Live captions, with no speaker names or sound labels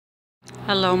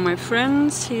Hello my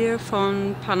friends, here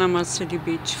from Panama City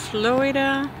Beach,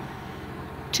 Florida.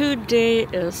 Today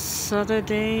is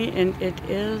Saturday and it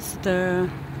is the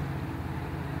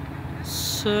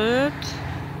 3rd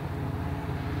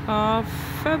of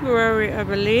February, I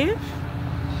believe.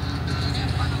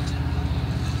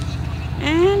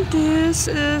 And this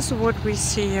is what we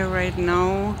see here right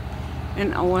now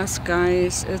in our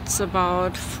skies. It's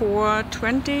about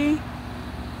 4:20.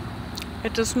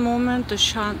 At this moment, the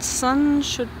sun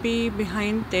should be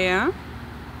behind there,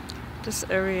 this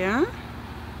area.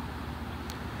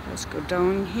 Let's go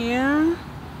down here.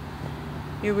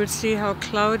 You will see how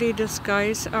cloudy the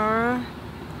skies are.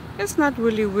 It's not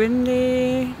really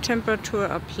windy. Temperature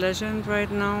are pleasant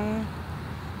right now.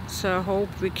 So I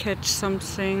hope we catch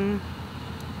something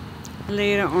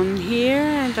later on here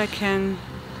and I can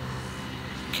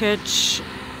catch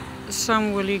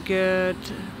some really good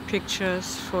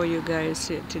pictures for you guys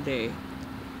here today.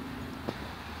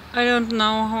 I don't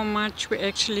know how much we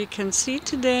actually can see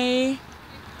today,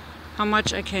 how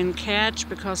much I can catch,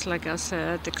 because like I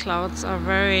said, the clouds are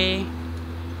very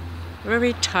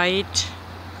tight.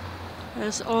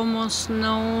 There's almost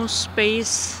no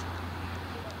space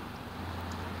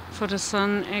for the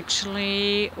sun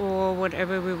actually, or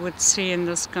whatever we would see in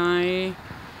the sky,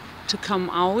 to come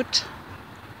out.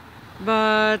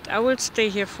 But I will stay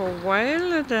here for a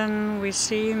while and then we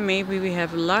see, maybe we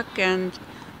have luck and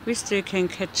we still can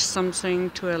catch something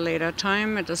to a later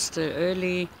time. It is still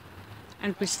early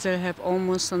and we still have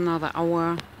almost another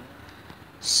hour.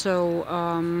 So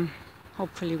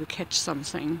hopefully we catch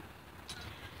something.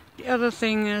 The other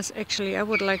thing is, actually I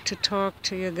would like to talk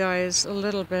to you guys a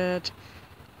little bit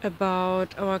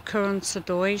about our current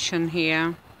situation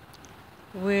here,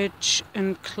 which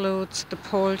includes the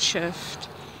pole shift.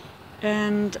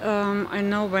 And I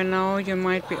know by now you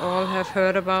might be all have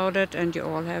heard about it and you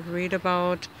all have read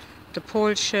about the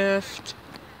pole shift,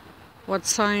 what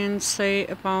science say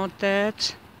about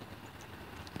that.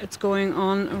 It's going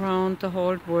on around the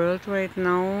whole world right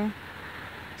now.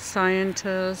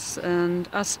 Scientists and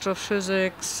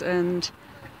astrophysics and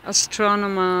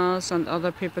astronomers and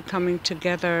other people coming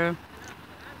together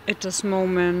at this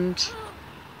moment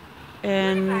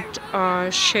and are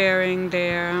sharing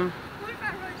their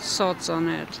thoughts on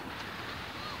it.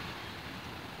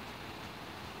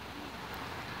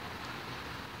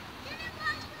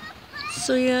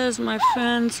 So yes, my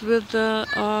friends, with the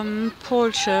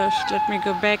pole shift, let me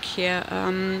go back here.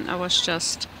 I was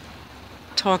just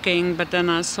talking, but then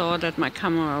I saw that my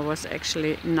camera was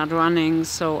actually not running,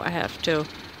 so I have to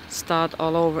start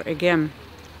all over again.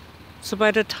 So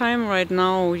by the time right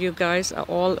now you guys are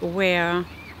all aware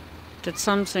that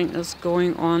something is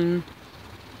going on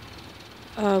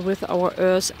with our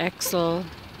Earth's axle,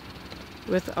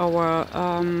 with our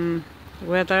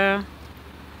weather,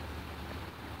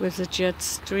 with the jet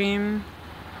stream,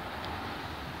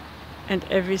 and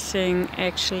everything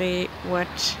actually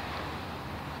what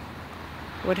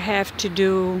would have to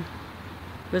do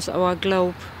with our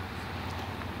globe.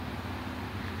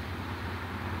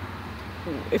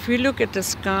 If we look at the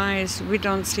skies, we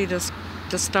don't see the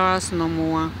stars no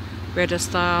more, where the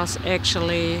stars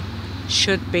actually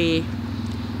should be,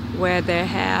 where they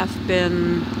have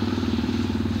been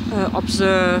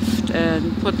observed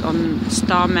and put on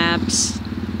star maps.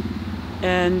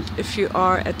 And if you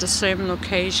are at the same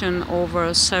location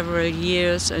over several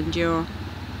years and you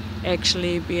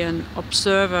actually be an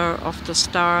observer of the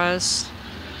stars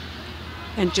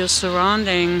and your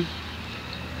surrounding,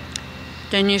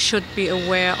 then you should be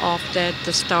aware of that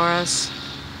the stars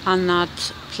are not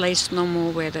placed no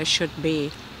more where they should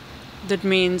be. That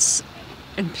means,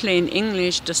 in plain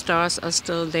English, the stars are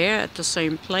still there at the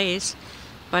same place,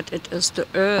 but it is the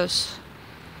Earth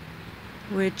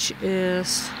which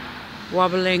is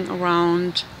wobbling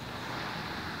around,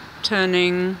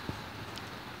 turning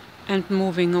and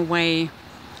moving away.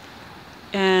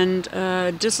 And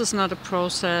this is not a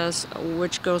process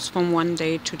which goes from one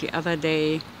day to the other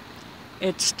day.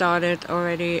 It started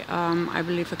already, I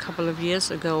believe, a couple of years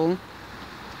ago.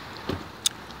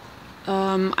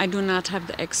 I do not have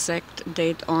the exact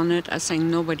date on it. I think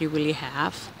nobody really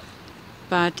have.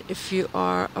 But if you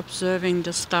are observing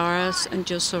the stars and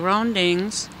your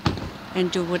surroundings,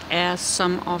 and you would ask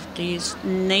some of these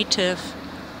Native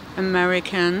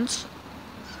Americans,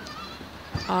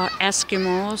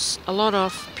 Eskimos, a lot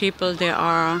of people, they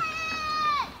are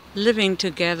living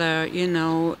together, you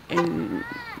know, in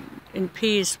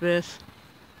peace with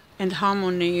and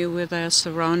harmony with their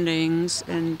surroundings,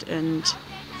 and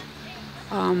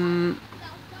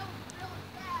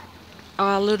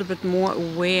are a little bit more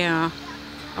aware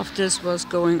of this what's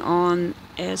going on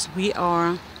as we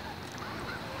are.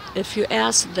 if you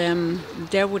ask them,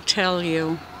 they would tell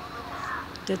you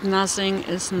that nothing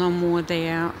is no more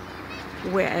there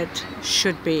where it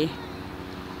should be.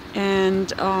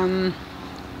 And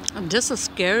this is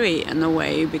scary in a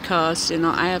way, because, you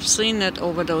know, I have seen it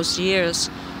over those years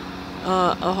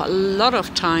a lot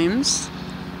of times.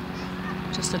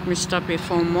 Just let me stop here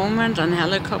for a moment. An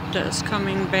helicopter is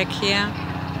coming back here.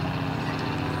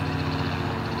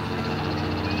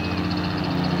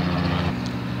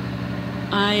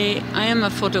 I am a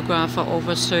photographer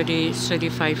over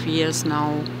 35 years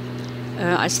now.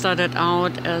 I started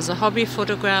out as a hobby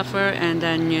photographer, and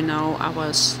then, you know, I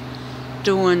was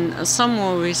doing some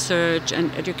more research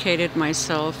and educated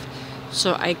myself.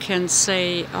 So I can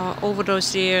say over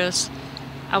those years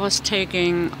I was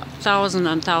taking thousands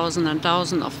and thousands and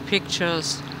thousands of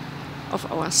pictures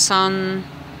of our sun,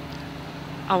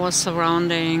 our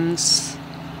surroundings,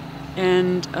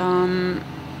 and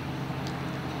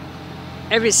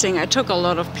everything. I took a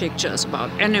lot of pictures about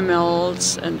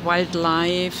animals and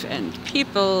wildlife and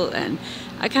people, and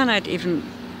I cannot even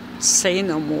say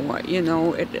no more, you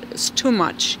know, it is too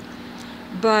much.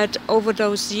 But over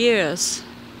those years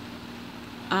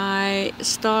I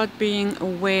start being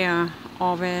aware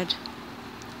of it,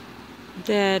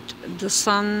 that the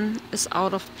sun is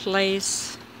out of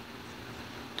place.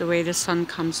 The way the sun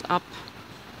comes up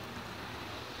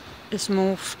is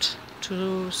moved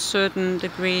to a certain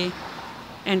degree,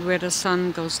 and where the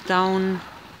sun goes down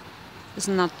is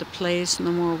not the place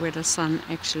no more where the sun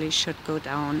actually should go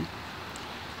down.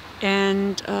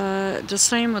 And the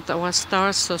same with our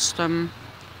star system.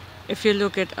 If you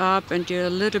look it up and you're a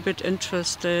little bit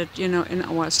interested, you know, in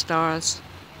our stars,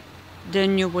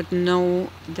 then you would know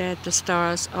that the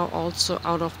stars are also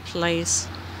out of place.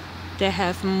 They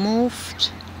have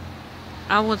moved,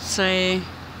 I would say,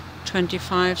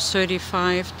 25,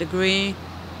 35 degrees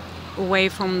away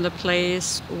from the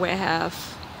place where I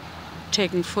have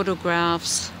taken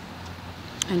photographs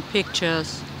and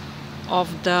pictures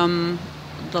of them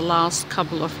the last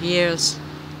couple of years.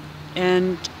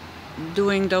 And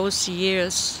during those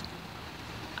years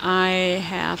I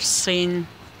have seen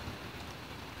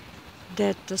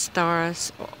that the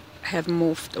stars have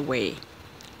moved away,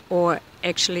 or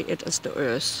actually it is the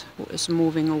Earth who is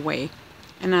moving away.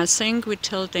 And I think we're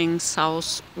tilting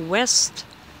southwest,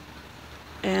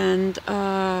 and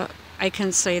I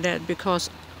can say that because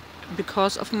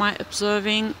of my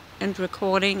observing and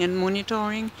recording and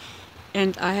monitoring.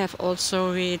 And I have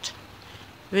also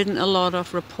written a lot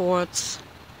of reports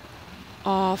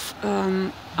of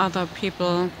other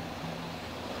people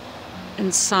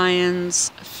in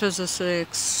science,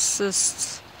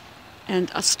 physicists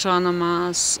and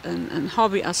astronomers and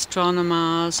hobby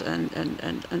astronomers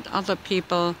and other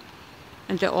people,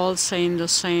 and they're all saying the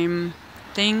same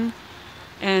thing.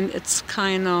 And it's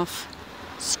kind of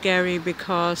scary,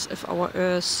 because if our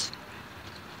Earth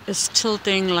is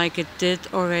tilting like it did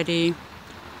already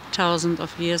thousands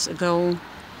of years ago,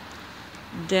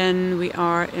 then we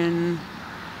are in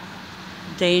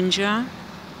danger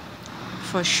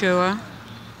for sure,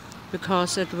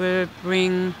 because it will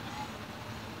bring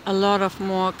a lot of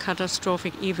more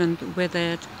catastrophic events with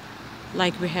it,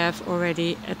 like we have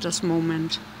already at this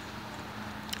moment.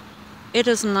 It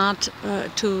is not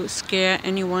to scare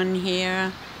anyone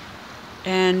here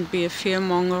and be a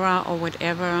fearmonger or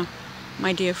whatever.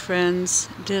 My dear friends,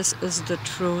 this is the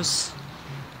truth,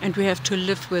 and we have to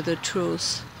live with the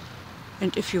truth.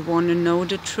 And if you want to know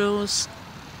the truth,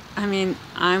 I mean,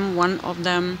 I'm one of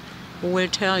them who will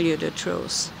tell you the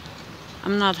truth.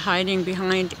 I'm not hiding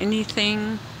behind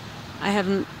anything. I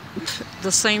have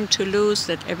the same to lose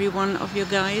that every one of you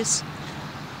guys.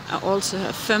 I also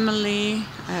have family,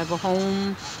 I have a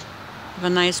home, I have a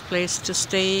nice place to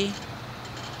stay,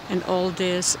 and all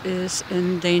this is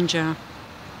in danger.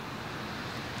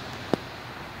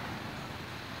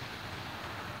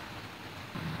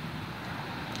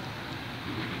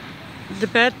 The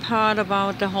bad part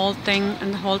about the whole thing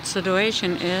and the whole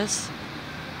situation is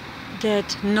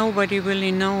that nobody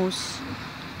really knows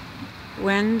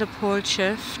when the pole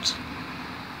shift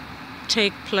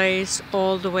take place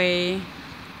all the way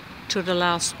to the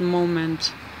last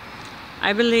moment.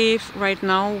 I believe right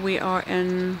now we are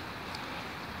in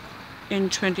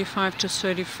 25 to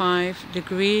 35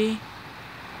 degree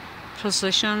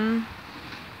position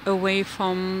away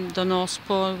from the North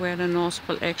Pole, where the North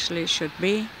Pole actually should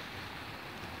be.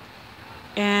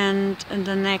 And in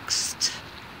the next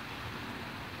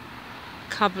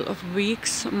couple of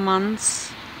weeks,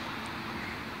 months,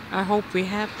 I hope we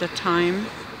have the time.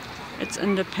 It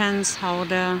depends how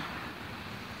the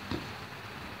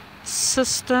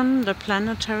system, the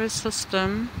planetary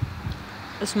system,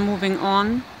 is moving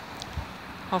on.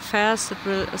 how fast it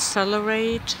will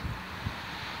accelerate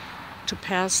to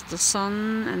pass the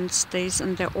sun and stays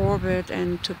in their orbit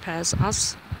and to pass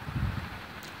us.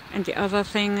 And the other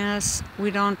thing is,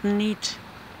 we don't need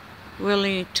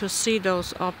really to see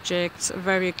those objects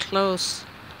very close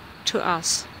to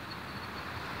us,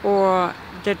 or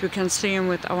that we can see them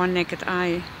with our naked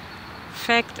eye.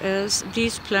 Fact is,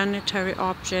 these planetary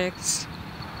objects,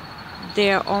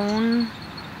 their own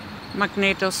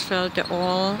MAGNETO field,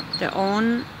 their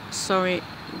own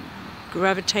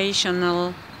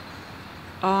gravitational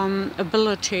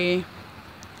ability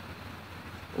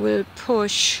will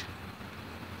push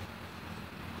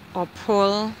or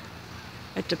pull,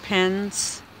 it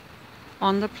depends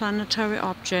on the planetary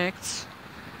objects,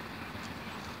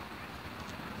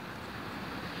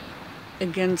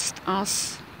 against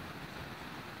us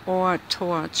or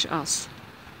towards us.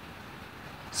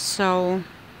 So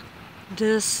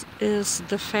this is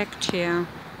the fact here.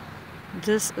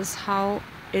 This is how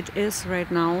it is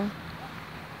right now.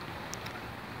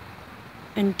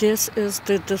 And this is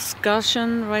the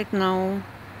discussion right now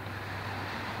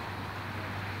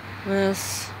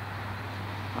with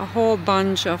a whole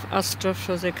bunch of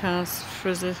astrophysicists,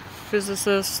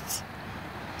 physicists,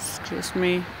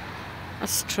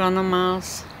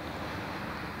 astronomers,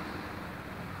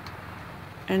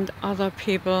 and other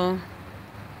people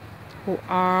who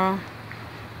are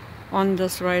on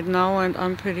this right now. And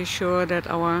I'm pretty sure that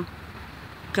our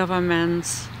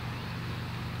governments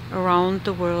around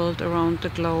the world, around the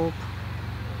globe,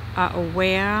 are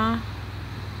aware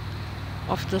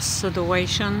of the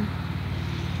situation.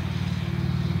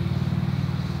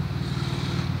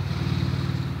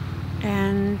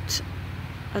 And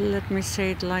let me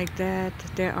say it like that,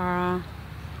 they are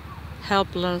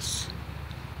helpless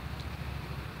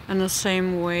in the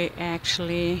same way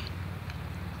actually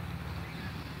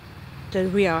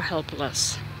that we are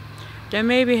helpless. They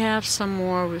maybe have some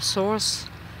more resource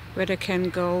where they can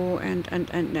go and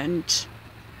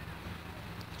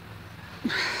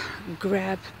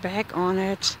grab back on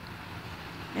it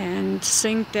and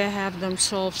think they have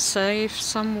themselves safe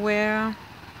somewhere,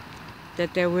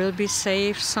 that they will be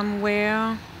safe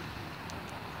somewhere,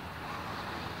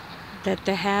 that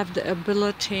they have the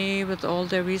ability with all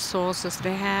the resources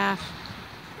they have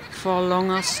for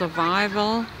longer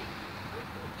survival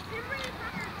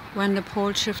when the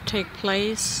pole shift take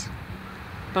place.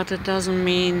 But it doesn't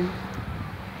mean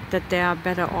that they are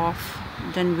better off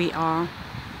than we are.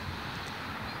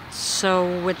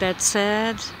 So with that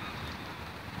said,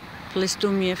 please do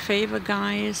me a favor,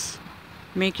 guys.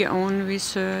 Make your own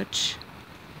research.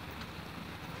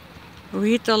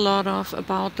 Read a lot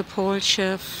about the pole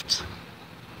shift.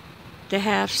 They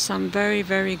have some very,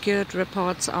 very good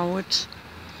reports out.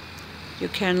 You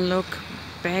can look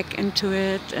back into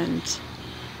it and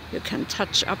you can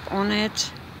touch up on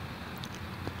it.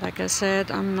 Like I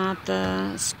said, I'm not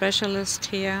the specialist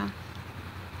here.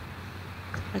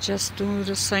 I just do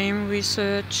the same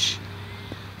research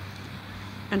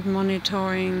and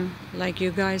monitoring like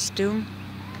you guys do.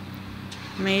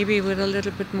 Maybe with a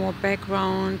little bit more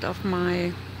background of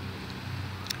my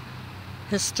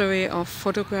history of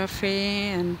photography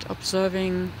and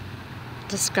observing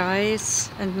the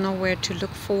skies and know where to look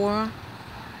for.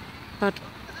 But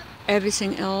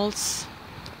everything else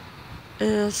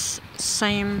is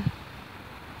same,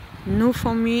 new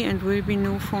for me, and will be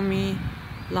new for me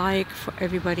like for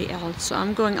everybody else. So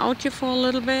I'm going out here for a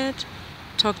little bit,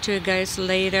 talk to you guys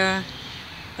later,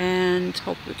 and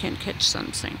hope we can catch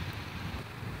something.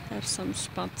 I have some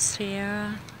spots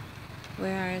here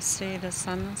where I see the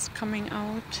sun is coming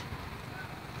out.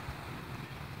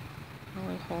 I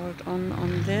will hold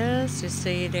on this. You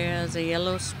see there's a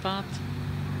yellow spot,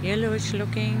 yellowish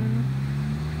looking.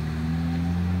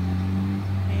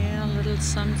 Yeah, a little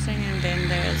something, and then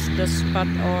there's the spot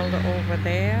all over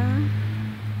there,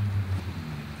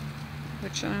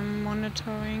 which I'm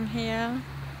monitoring here.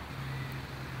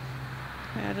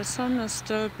 Yeah, the sun is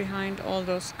still behind all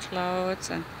those clouds,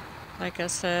 and like I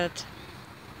said,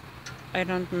 I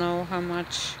don't know how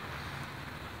much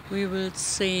we will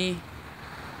see,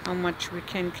 how much we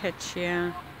can catch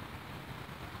here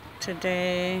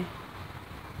today.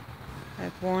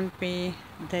 It won't be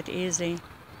that easy.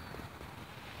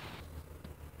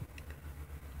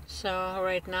 So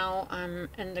right now I'm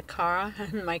in the car,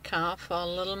 in my car for a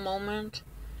little moment,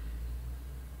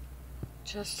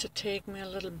 just to take me a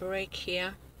little break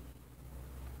here.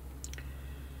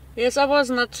 Yes, I was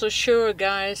not so sure,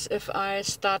 guys, if I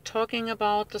start talking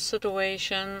about the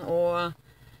situation or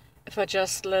if I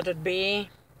just let it be.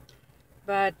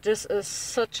 But this is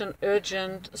such an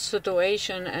urgent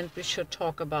situation and we should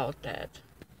talk about that.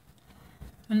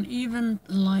 An event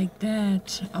like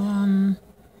that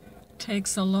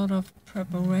takes a lot of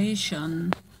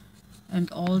preparation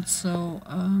and also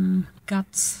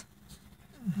guts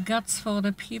for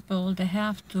the people. They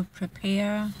have to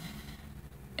prepare,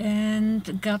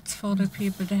 and guts for the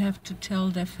people. They have to tell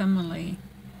their family.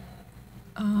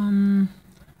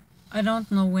 I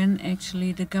don't know when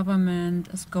actually the government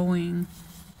is going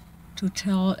to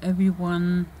tell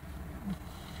everyone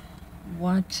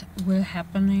what will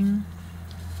happening.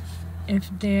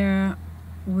 If they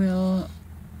will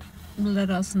let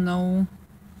us know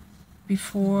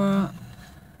before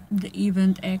the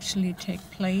event actually take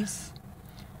place,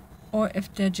 or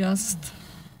if they just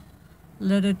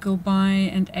let it go by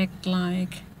and act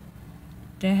like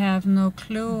they have no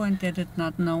clue and they did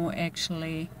not know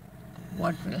actually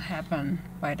what will happen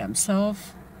by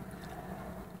themselves.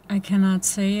 I cannot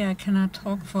say, I cannot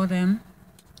talk for them,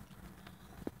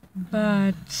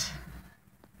 but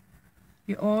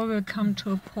you all will come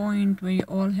to a point where you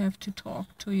all have to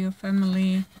talk to your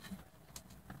family,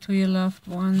 to your loved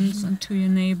ones, and to your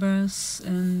neighbors,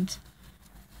 and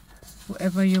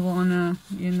whoever you wanna,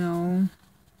 you know,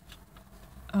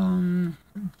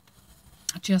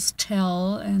 just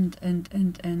tell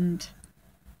and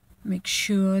make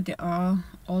sure they are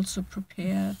also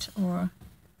prepared or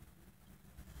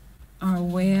are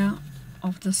aware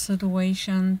of the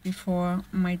situation before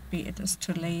might be it is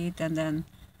too late, and then,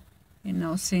 you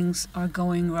know, things are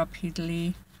going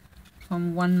rapidly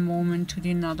from one moment to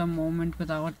the another moment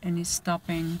without any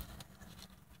stopping.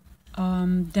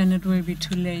 Then it will be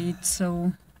too late.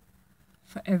 So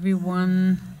for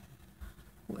everyone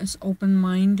who is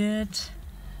open-minded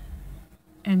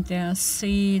and they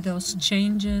see those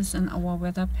changes in our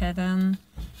weather pattern,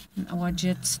 in our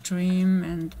jet stream,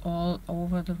 and all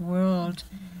over the world,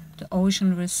 the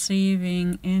ocean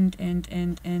receiving,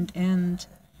 and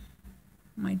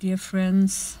my dear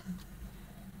friends,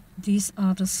 these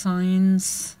are the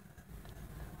signs,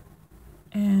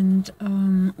 and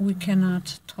we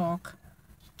cannot talk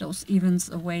those events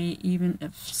away, even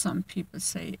if some people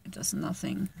say it is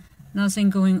nothing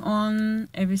going on,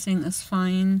 everything is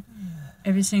fine,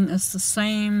 everything is the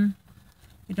same,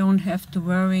 you don't have to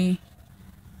worry.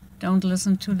 Don't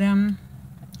listen to them.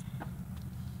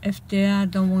 If they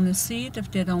don't want to see it,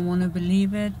 if they don't want to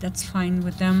believe it, that's fine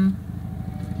with them.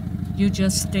 You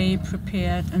just stay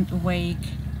prepared and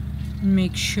awake and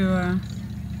make sure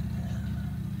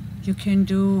you can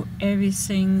do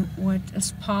everything what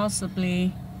is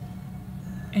possibly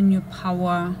in your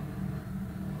power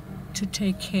to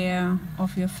take care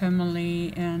of your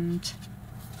family and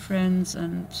friends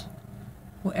and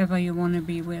whoever you want to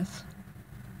be with.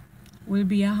 Will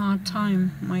be a hard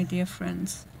time, my dear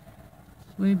friends.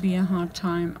 Will be a hard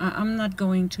time. I'm not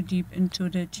going too deep into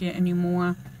that here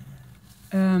anymore,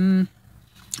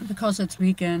 because it's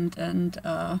weekend and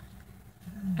I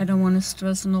don't want to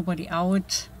stress nobody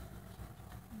out.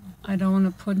 I don't want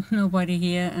to put nobody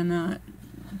here in a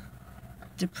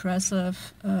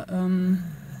depressive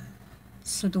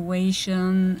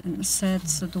situation, in a sad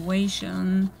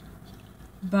situation,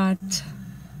 but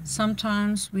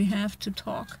sometimes we have to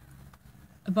talk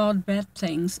about bad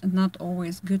things and not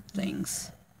always good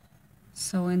things.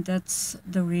 So, and that's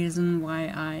the reason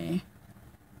why I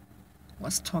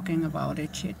was talking about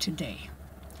it here today.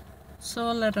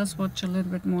 So let us watch a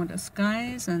little bit more the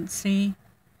skies and see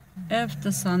if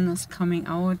the sun is coming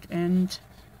out and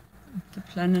the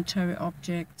planetary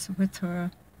objects with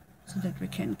her, so that we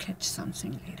can catch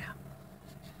something later.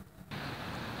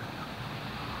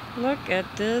 Look at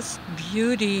this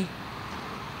beauty.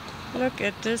 Look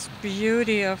at this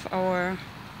beauty of our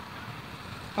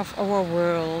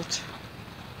world.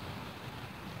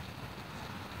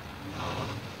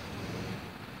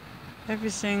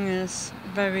 Everything is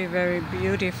very, very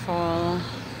beautiful.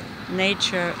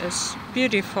 Nature is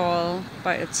beautiful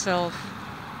by itself,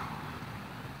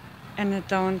 and it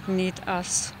don't need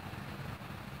us.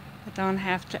 It don't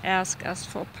have to ask us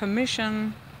for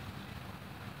permission.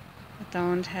 It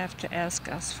don't have to ask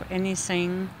us for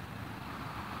anything.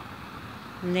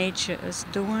 Nature is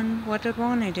doing what it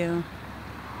wanna do.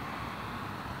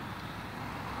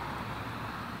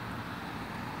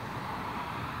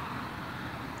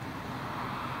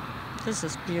 This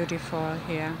is beautiful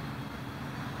here.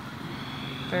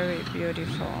 Very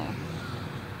beautiful.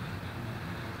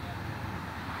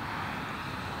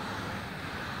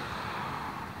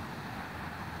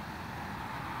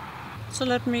 So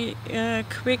let me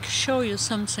quick show you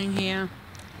something here.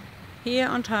 Here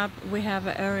on top we have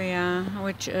an area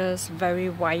which is very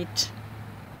white.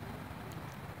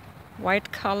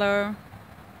 White color.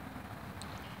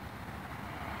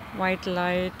 White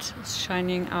light is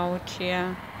shining out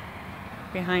here.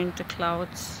 behind the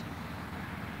clouds.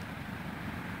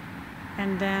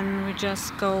 And then we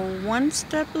just go one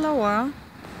step lower.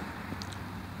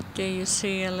 There you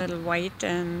see a little white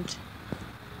and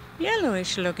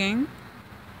yellowish looking.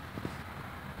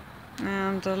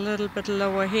 And a little bit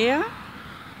lower here,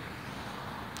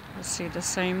 you see the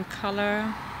same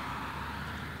color.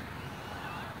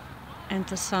 And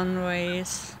the sun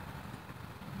rays,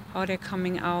 how they're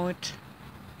coming out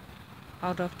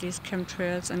of these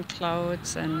chemtrails and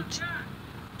clouds and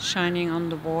shining on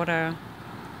the water.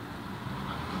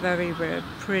 Very, very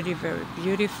pretty, very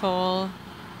beautiful.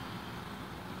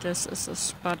 This is a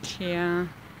spot here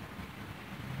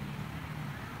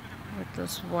with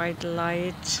this white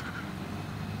light.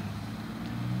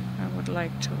 I would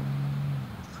like to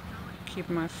keep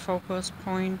my focus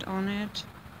point on it.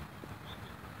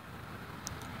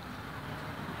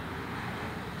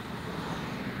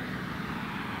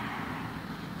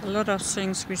 A lot of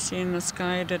things we see in the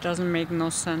sky that doesn't make no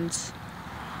sense.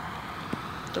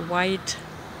 The white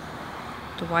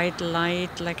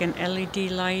light, like an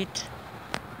LED light,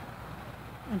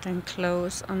 and then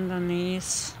close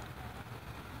underneath.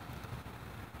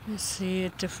 You see a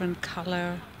different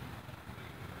color.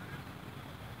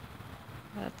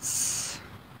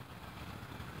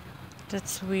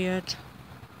 That's weird.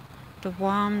 The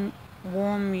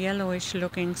warm yellowish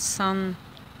looking sun,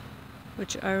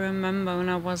 which I remember when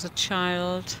I was a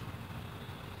child,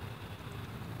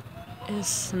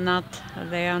 is not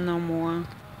there no more.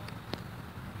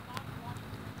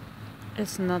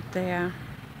 It's not there.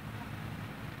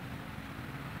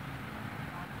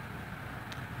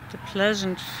 The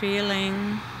pleasant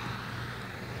feeling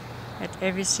at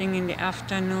everything in the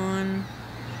afternoon,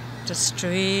 the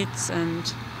streets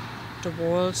and the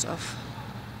walls of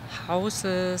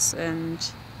houses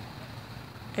and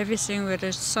everything where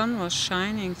the sun was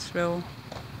shining through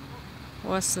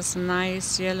was this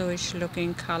nice yellowish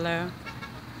looking color.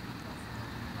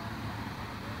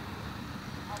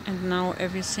 And now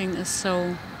everything is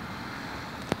so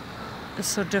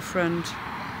different.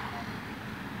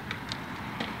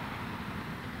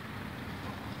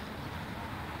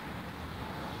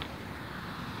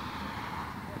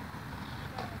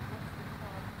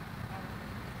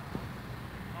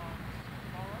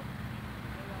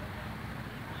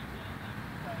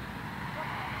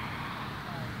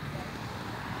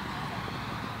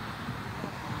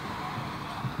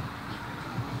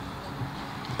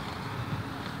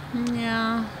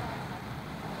 Yeah,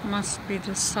 must be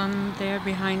the sun there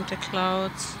behind the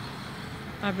clouds.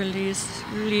 I believe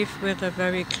with a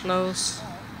very close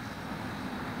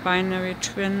binary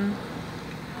twin,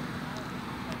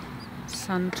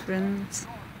 sun twins.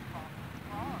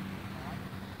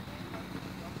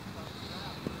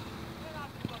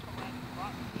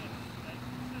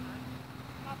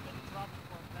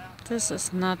 This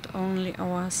is not only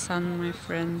our sun, my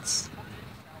friends.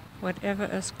 Whatever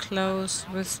is close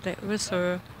with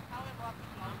her,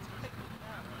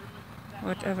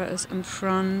 whatever is in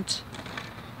front,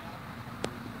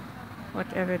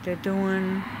 whatever they're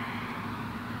doing,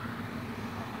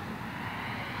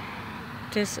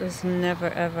 this is never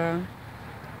ever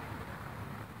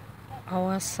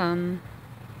our sun,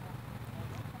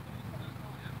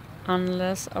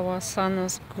 unless our sun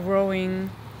is growing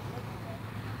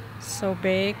so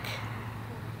big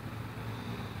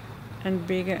and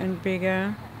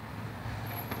bigger,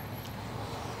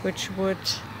 which would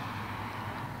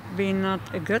be not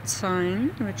a good sign,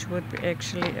 which would be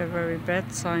actually a very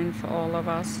bad sign for all of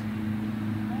us.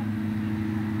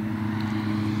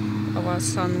 Our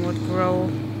sun would grow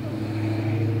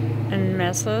in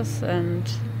masses,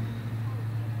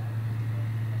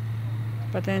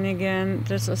 but then again,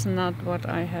 this is not what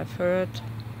I have heard.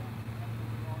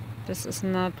 This is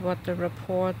not what the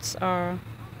reports are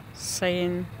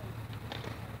saying.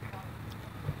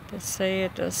 They say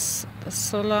it is the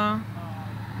solar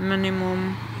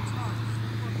minimum,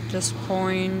 this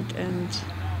point, and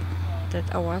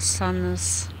that our sun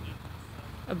is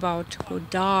about to go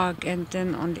dark. And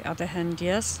then on the other hand,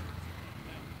 yes,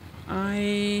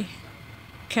 I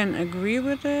can agree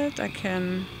with it. I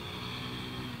can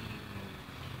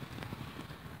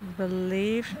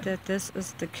believe that this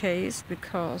is the case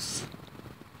because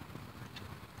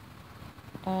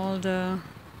all the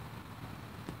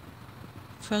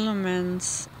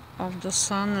filaments of the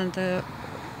sun and the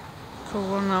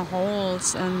corona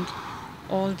holes and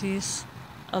all these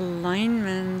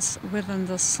alignments within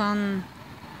the sun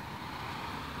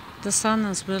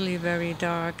is really very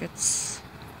dark. It's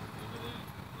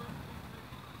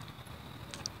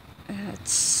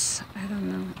I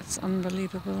don't know, it's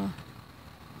unbelievable.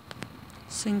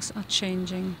 Things are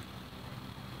changing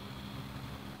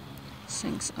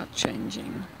Things are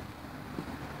changing.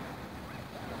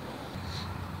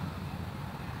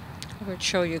 I will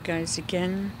show you guys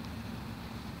again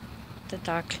the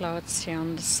dark clouds here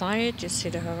on the side. You see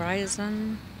the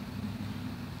horizon.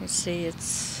 You see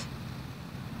it's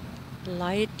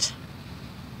light.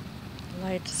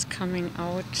 Light is coming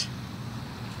out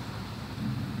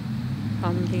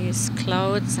from these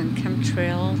clouds and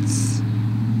chemtrails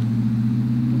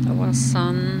and our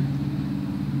sun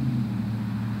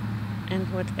and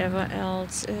whatever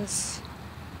else is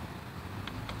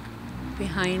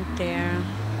behind there,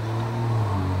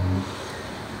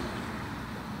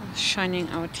 shining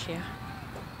out here.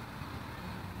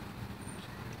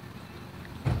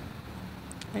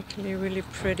 Actually really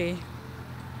pretty.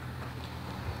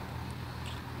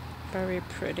 Very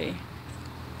pretty.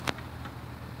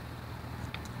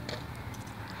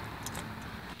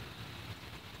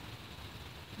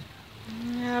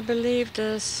 Yeah, I believe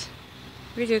this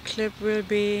video clip will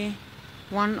be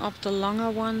one of the longer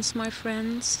ones, my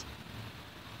friends.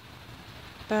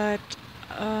 But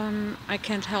I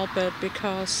can't help it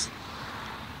because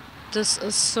this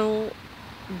is so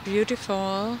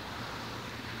beautiful,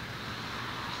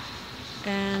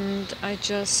 and I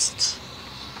just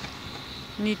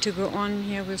need to go on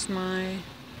here with my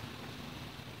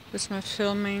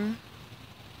filming.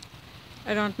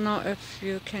 I don't know if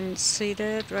you can see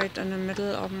that right in the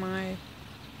middle of my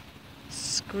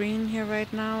screen here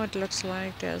right now. It looks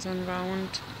like there's a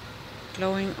round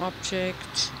glowing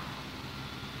object,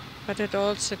 but it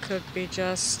also could be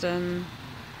just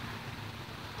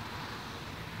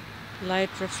light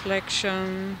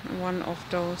reflection, one of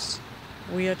those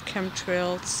weird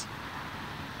chemtrails.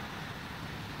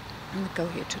 I'm gonna go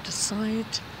here to the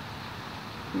side.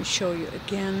 Let me show you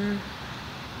again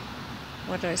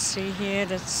what I see here.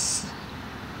 That's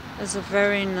is a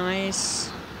very nice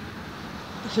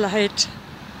light.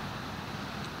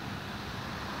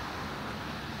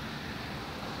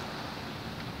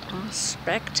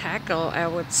 Spectacle, I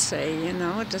would say. You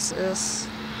know, this is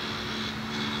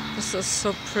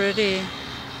so pretty,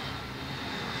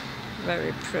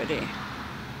 very pretty.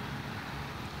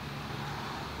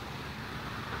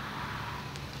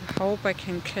 I hope I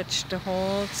can catch the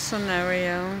whole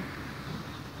scenario.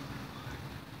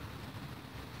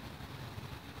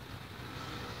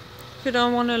 If you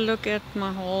don't want to look at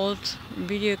my whole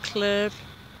video clip,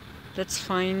 that's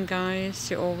fine, guys.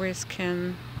 You always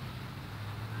can,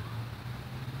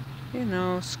 you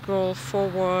know, scroll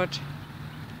forward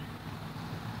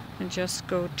and just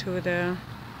go to the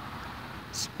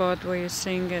spot where you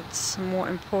think it's more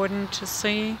important to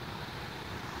see.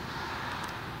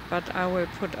 But I will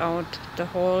put out the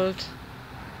whole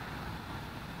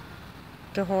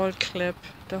clip,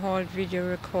 the whole video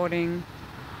recording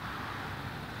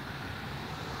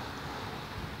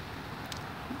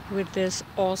with this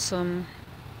awesome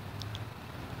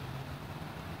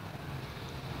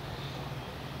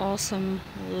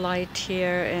light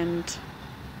here, and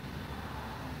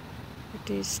with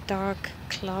these dark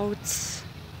clouds,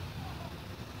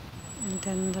 and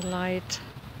then the light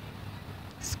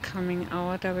is coming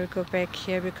out. I will go back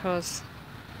here because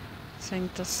I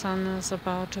think the sun is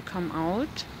about to come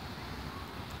out.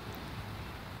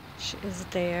 She is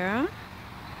there,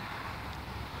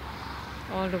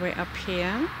 all the way up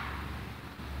here.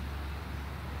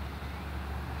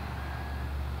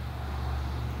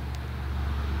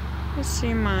 You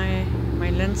see my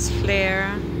lens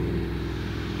flare,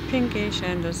 pinkish,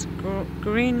 and this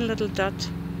green little dot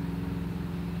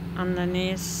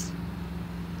underneath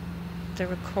the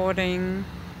recording.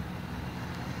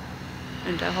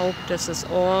 And I hope this is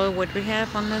all what we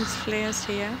have on lens flares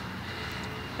here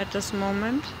at this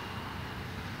moment.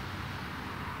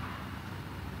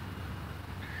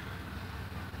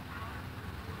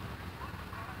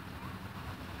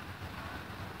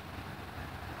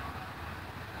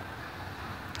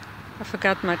 I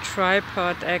forgot my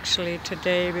tripod actually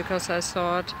today because I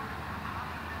thought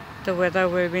the weather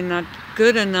will be not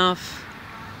good enough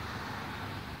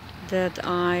that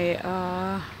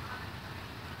I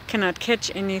cannot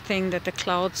catch anything, that the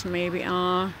clouds maybe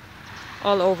are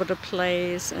all over the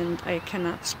place and I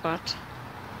cannot spot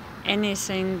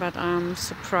anything. But I'm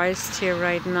surprised here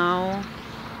right now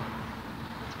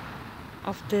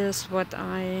of this, what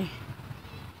I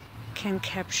can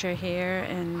capture here,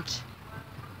 and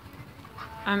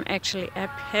I'm actually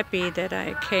happy that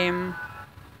I came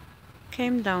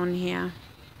down here.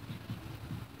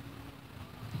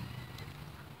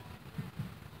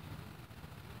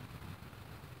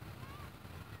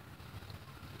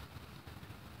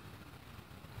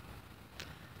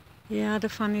 Yeah, the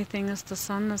funny thing is the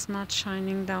sun is not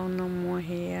shining down no more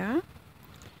here.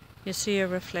 You see a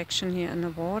reflection here in the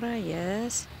water,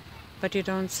 yes, but you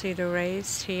don't see the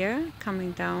rays here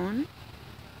coming down.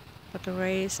 But the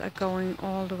rays are going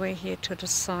all the way here to the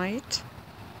side,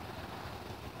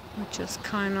 which is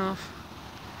kind of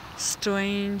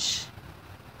strange.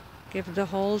 Give the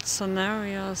whole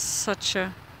scenario such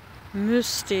a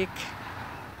mystic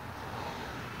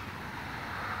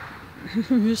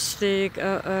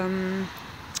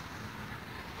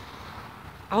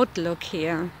outlook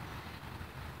here,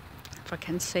 if I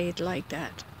can say it like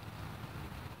that.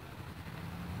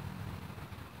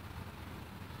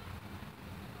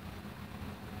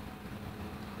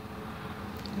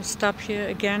 I'll stop here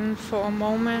again for a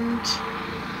moment.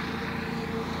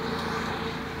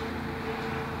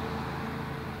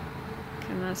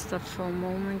 Can I stop for a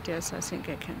moment? Yes, I think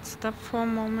I can stop for a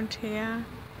moment here.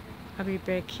 I'll be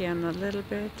back here in a little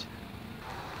bit.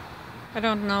 I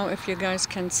don't know if you guys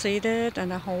can see that,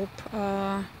 and I hope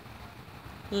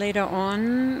later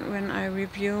on when I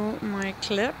review my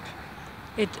clip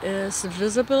it is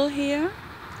visible here,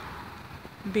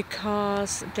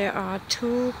 because there are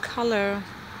two colors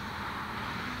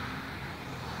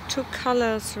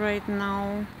right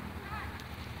now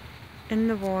in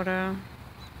the water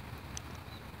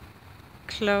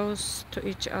close to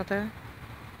each other.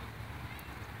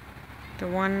 The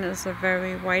one is a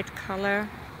very white color,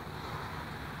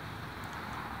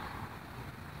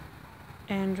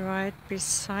 and right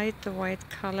beside the white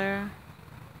color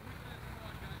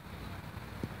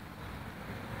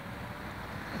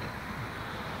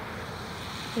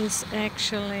is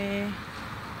actually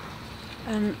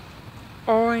an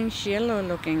orange yellow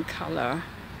looking color,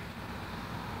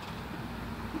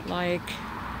 like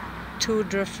two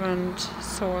different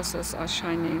sources are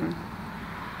shining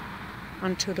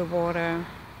onto the water.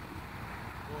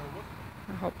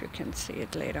 I hope you can see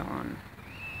it later on.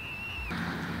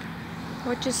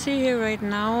 What you see here right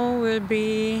now will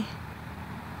be,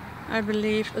 I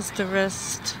believe, is the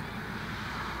rest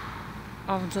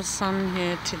of the sun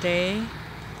here today,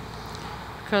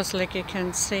 because like you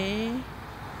can see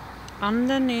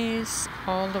underneath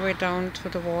all the way down to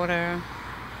the water,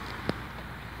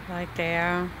 like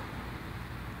there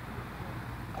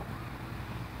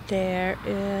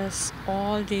is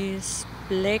all these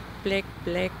black,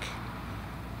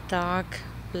 dark,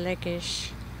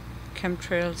 blackish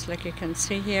chemtrails, like you can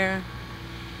see here.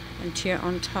 And here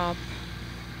on top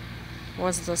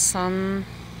was the sun,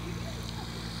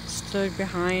 still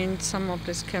behind some of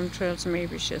these chemtrails.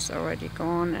 Maybe she's already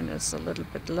gone and it's a little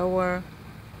bit lower.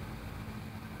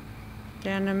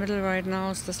 There in the middle right now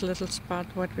is this little spot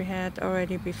what we had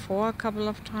already before a couple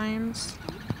of times.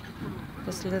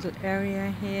 This little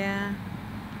area here,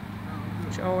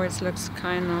 which always looks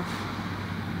kind of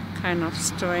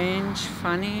strange,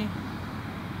 funny.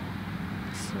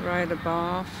 It's right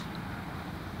above.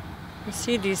 You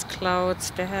see these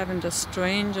clouds, they're having the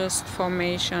strangest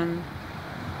formation,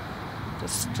 the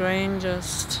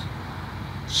strangest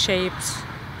shapes.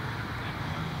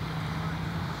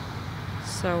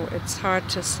 So it's hard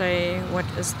to say what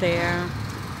is there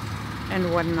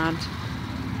and what not.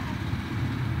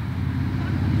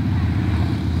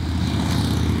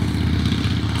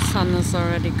 Sun is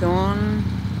already gone.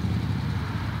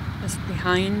 It's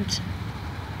behind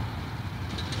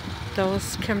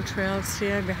those chemtrails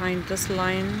here, behind this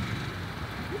line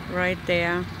right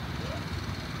there.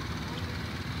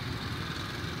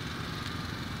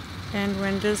 And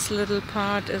when this little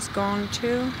part is gone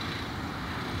too,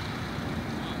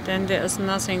 then there is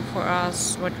nothing for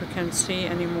us what we can see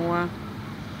anymore,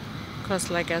 because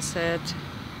like I said,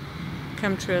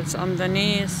 chemtrails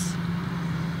underneath,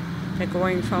 they're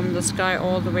going from the sky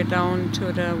all the way down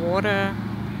to the water.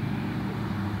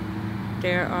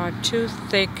 They are too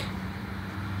thick.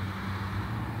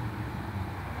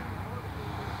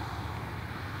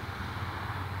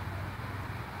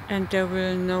 And there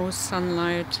will no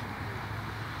sunlight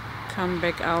come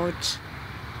back out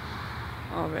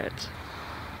of it.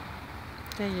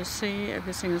 There you see,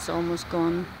 everything is almost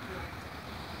gone.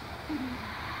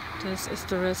 This is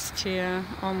the rest here,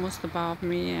 almost above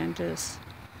me, and this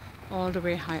all the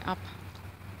way high up.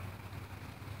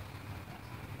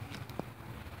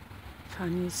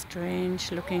 Funny,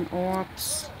 strange looking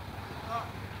orbs.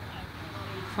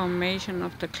 Formation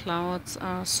of the clouds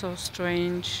are so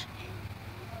strange.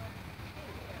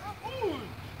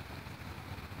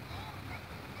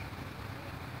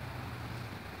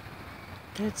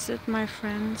 That's it, my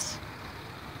friends.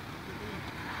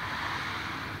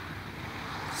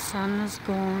 Sun is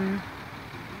gone.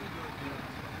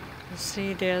 You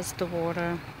see, there's the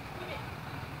water,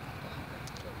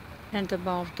 and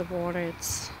above the water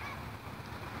it's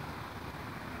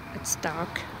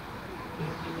dark,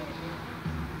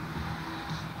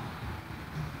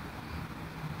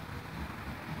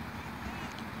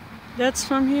 That's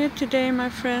from here today, my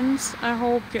friends. I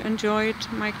hope you enjoyed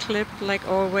my clip like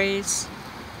always.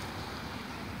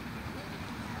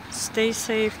 Stay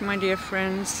safe, my dear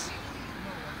friends.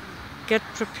 Get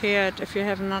prepared if you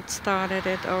have not started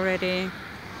it already.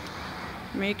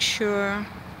 Make sure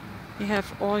you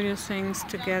have all your things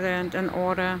together and in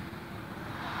order.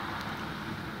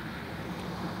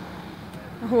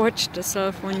 Watch the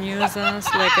cell phone users,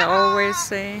 like I always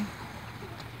say.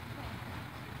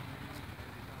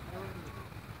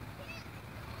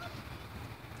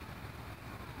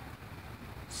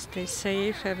 Stay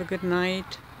safe, have a good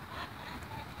night.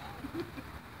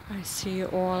 I see you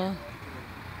all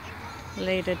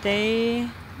later day,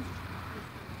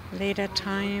 later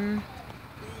time,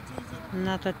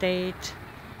 another date.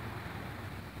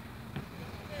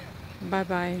 Bye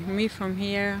bye. Me from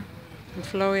here in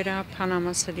Florida,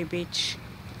 Panama City Beach.